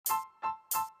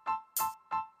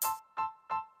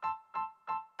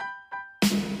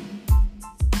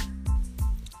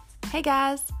Hey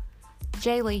guys,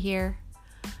 Jaylee here.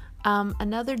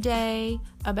 Another day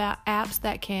about apps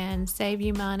that can save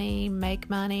you money, make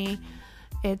money.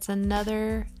 It's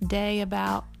another day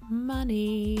about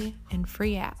money and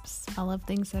free apps. I love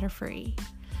things that are free.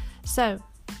 So,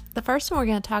 the first one we're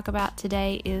going to talk about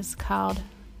today is called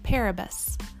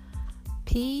Paribus.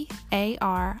 P-A-R-I-B-U-S.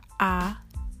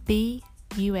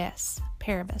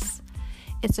 Paribus.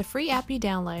 It's a free app you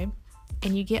download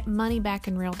and you get money back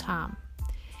in real time.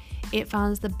 It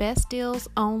finds the best deals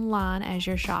online as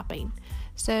you're shopping.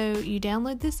 So you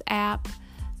download this app,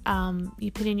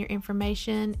 you put in your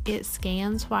information, it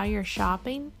scans while you're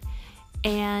shopping,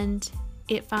 and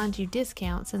it finds you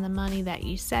discounts in the money that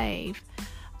you save.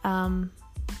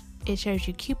 It shows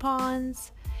you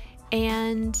coupons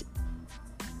and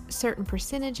certain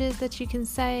percentages that you can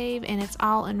save, and it's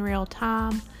all in real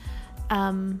time.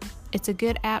 It's a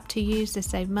good app to use to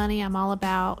save money. I'm all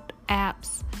about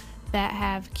apps that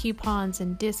have coupons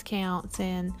and discounts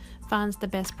and finds the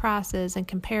best prices and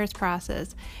compares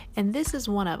prices. And this is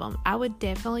one of them. I would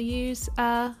definitely use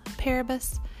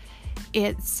Paribus.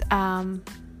 It's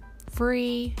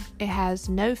free. It has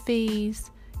no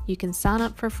fees. You can sign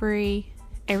up for free.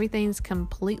 Everything's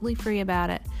completely free about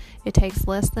it. It takes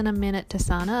less than a minute to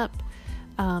sign up.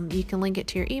 You can link it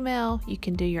to your email. You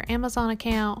can do your Amazon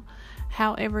account,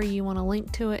 however you want to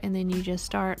link to it, and then you just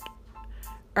start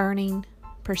earning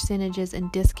percentages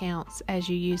and discounts as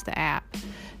you use the app.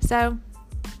 So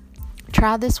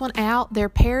try this one out. They're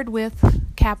paired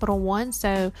with Capital One,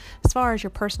 so as far as your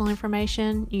personal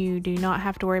information, you do not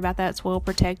have to worry about that. It's well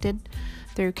protected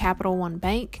through Capital One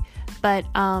Bank.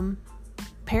 But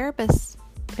Paribus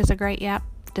is a great app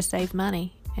to save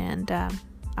money, and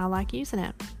I like using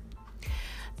it.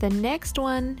 The next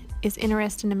one is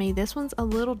interesting to me. This one's a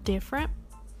little different,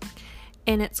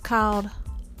 and it's called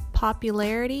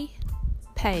Popularity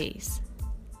Pays.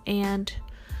 And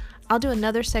I'll do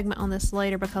another segment on this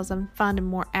later because I'm finding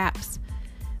more apps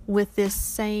with this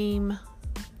same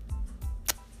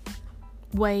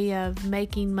way of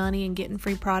making money and getting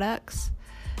free products.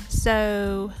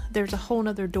 So there's a whole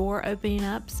nother door opening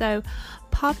up. So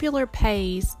Popular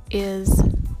Pays is,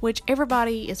 which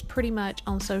everybody is pretty much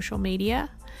on social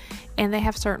media, and they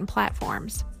have certain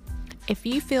platforms. If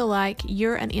you feel like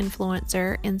you're an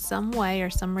influencer in some way or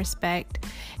some respect,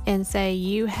 and say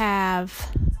you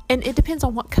have, and it depends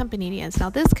on what company it is. Now,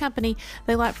 this company,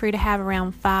 they like for you to have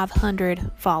around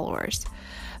 500 followers.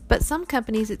 But some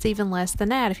companies, it's even less than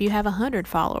that if you have 100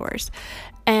 followers.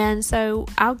 And so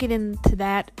I'll get into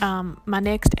that my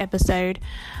next episode.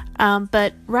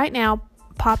 But right now,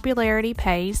 Popularity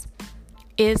Pays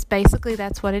is basically,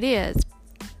 that's what it is.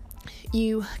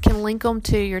 You can link them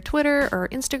to your Twitter or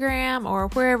Instagram or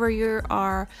wherever you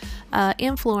are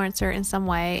influencer in some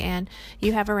way, and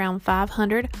you have around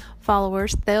 500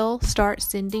 followers. They'll start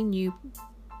sending you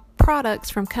products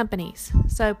from companies.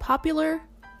 So Popular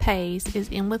Pays is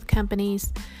in with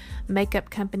companies, makeup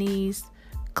companies,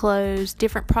 clothes,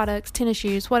 different products, tennis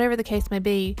shoes, whatever the case may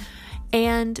be,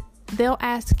 and they'll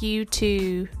ask you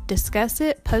to discuss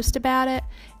it, post about it,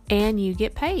 and you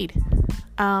get paid.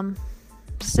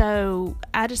 So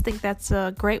I just think that's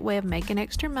a great way of making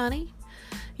extra money.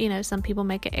 You know, some people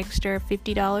make an extra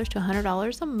 $50 to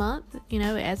 $100 a month, you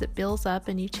know, as it builds up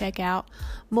and you check out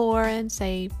more, and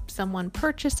say someone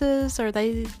purchases or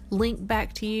they link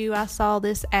back to you, I saw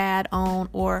this ad on,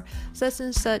 or such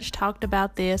and such talked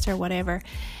about this or whatever.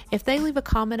 If they leave a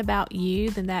comment about you,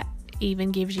 then that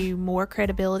even gives you more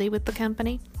credibility with the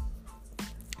company.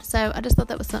 So I just thought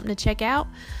that was something to check out.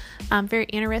 I'm very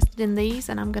interested in these,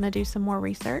 and I'm going to do some more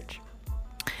research.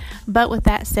 But with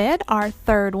that said, our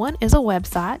third one is a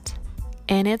website,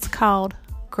 and it's called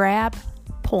Grab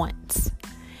Points.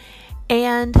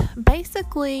 And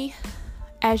basically,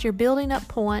 as you're building up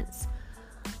points,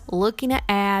 looking at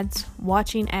ads,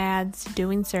 watching ads,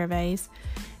 doing surveys,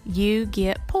 you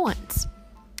get points.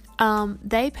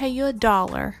 They pay you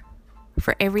 $1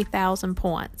 for every 1,000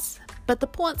 points. But the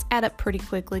points add up pretty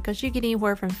quickly because you get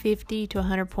anywhere from 50 to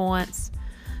 100 points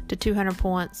to 200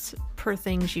 points per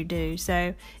things you do.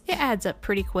 So it adds up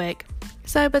pretty quick.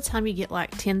 So by the time you get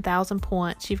like 10,000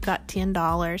 points, you've got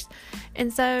 $10.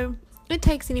 And so it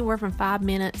takes anywhere from 5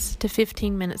 minutes to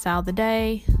 15 minutes out of the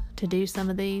day to do some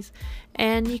of these.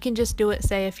 And you can just do it,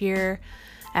 say, if you're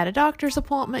at a doctor's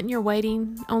appointment and you're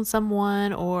waiting on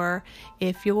someone, or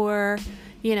if you're,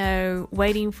 you know,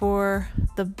 waiting for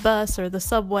the bus or the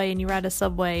subway and you ride a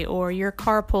subway, or you're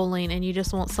carpooling and you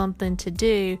just want something to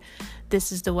do,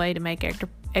 this is the way to make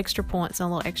extra points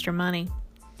and a little extra money.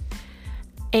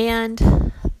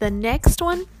 And the next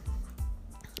one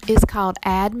is called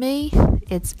AdMe.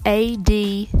 It's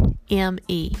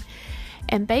ADME.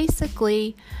 And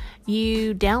basically,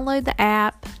 you download the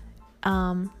app,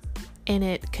 and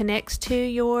it connects to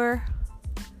your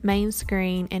main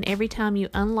screen, and every time you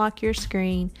unlock your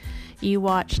screen, you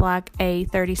watch like a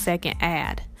 30-second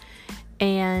ad,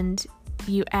 and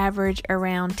you average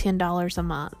around $10 a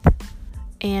month.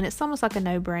 And it's almost like a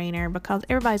no-brainer because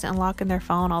everybody's unlocking their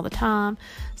phone all the time.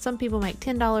 Some people make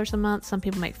 $10 a month, some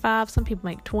people make $5, some people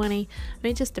make $20. I mean,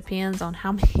 it just depends on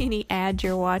how many ads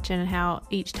you're watching and how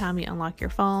each time you unlock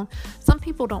your phone. Some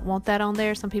people don't want that on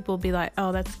there. Some people will be like,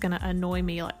 oh, that's going to annoy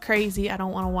me like crazy. I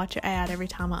don't want to watch an ad every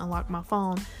time I unlock my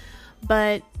phone.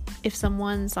 But if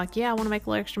someone's like, yeah, I want to make a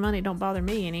little extra money, don't bother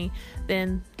me any,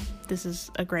 then this is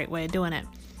a great way of doing it.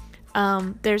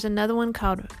 There's another one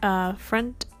called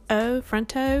Fronto,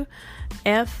 Fronto.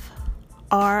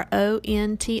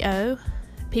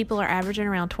 People are averaging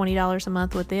around $20 a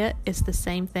month with it. It's the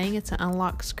same thing. It's an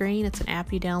unlocked screen. It's an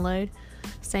app you download.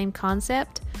 Same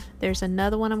concept. There's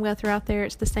another one I'm going to throw out there.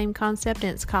 It's the same concept,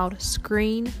 and it's called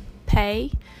Screen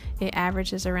Pay. It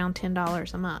averages around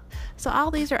 $10 a month. So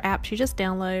all these are apps you just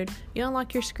download. You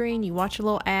unlock your screen. You watch a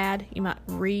little ad. You might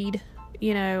read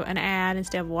an ad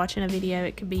instead of watching a video.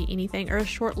 It could be anything, or a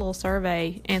short little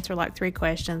survey, answer like 3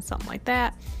 questions, something like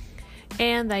that.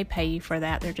 And they pay you for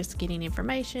that. They're just getting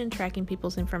information, tracking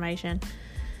people's information,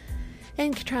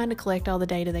 and trying to collect all the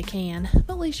data they can.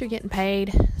 But at least you're getting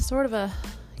paid. Sort of a,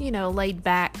 laid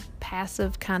back,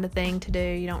 passive kind of thing to do.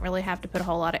 You don't really have to put a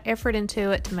whole lot of effort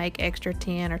into it to make extra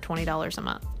 $10 or $20 a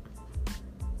month.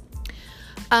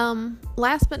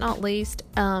 Last but not least,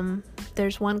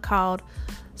 there's one called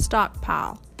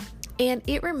Stockpile, and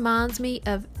it reminds me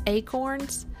of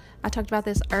Acorns. I talked about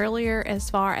this earlier as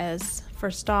far as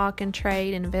for stock and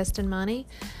trade and investing money.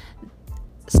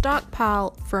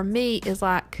 Stockpile for me is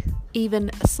like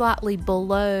even slightly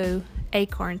below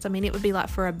Acorns. I mean, it would be like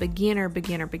for a beginner.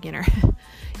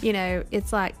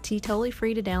 It's like totally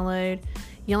free to download.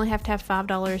 You only have to have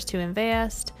 $5 to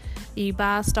invest. You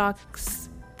buy stocks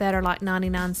that are like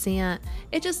 99 cents.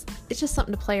 It's just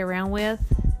something to play around with.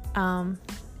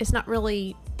 It's not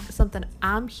really something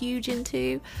I'm huge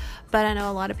into, but I know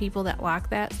a lot of people that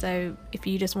like that. So if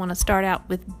you just want to start out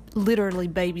with literally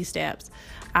baby steps,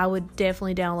 I would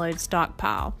definitely download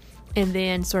Stockpile and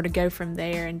then sort of go from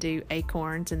there and do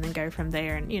Acorns, and then go from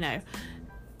there and,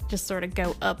 just sort of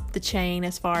go up the chain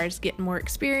as far as getting more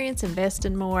experience,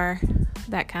 investing more,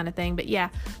 that kind of thing. But yeah,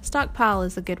 Stockpile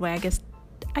is a good way, I guess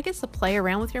to play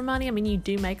around with your money. I mean, you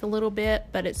do make a little bit,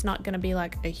 but it's not going to be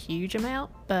like a huge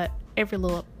amount, but every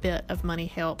little bit of money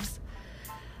helps.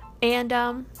 And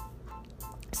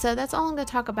so that's all I'm going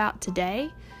to talk about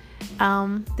today.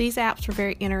 These apps were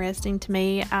very interesting to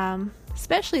me,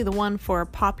 especially the one for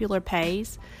Popular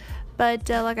Pays. But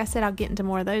like I said, I'll get into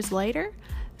more of those later.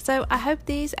 So I hope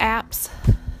these apps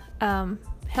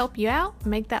help you out,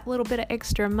 make that little bit of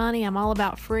extra money. I'm all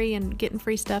about free and getting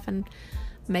free stuff and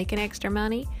making extra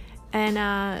money.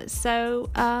 And so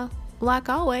like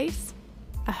always,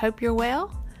 I hope you're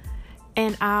well,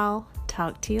 and I'll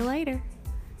talk to you later.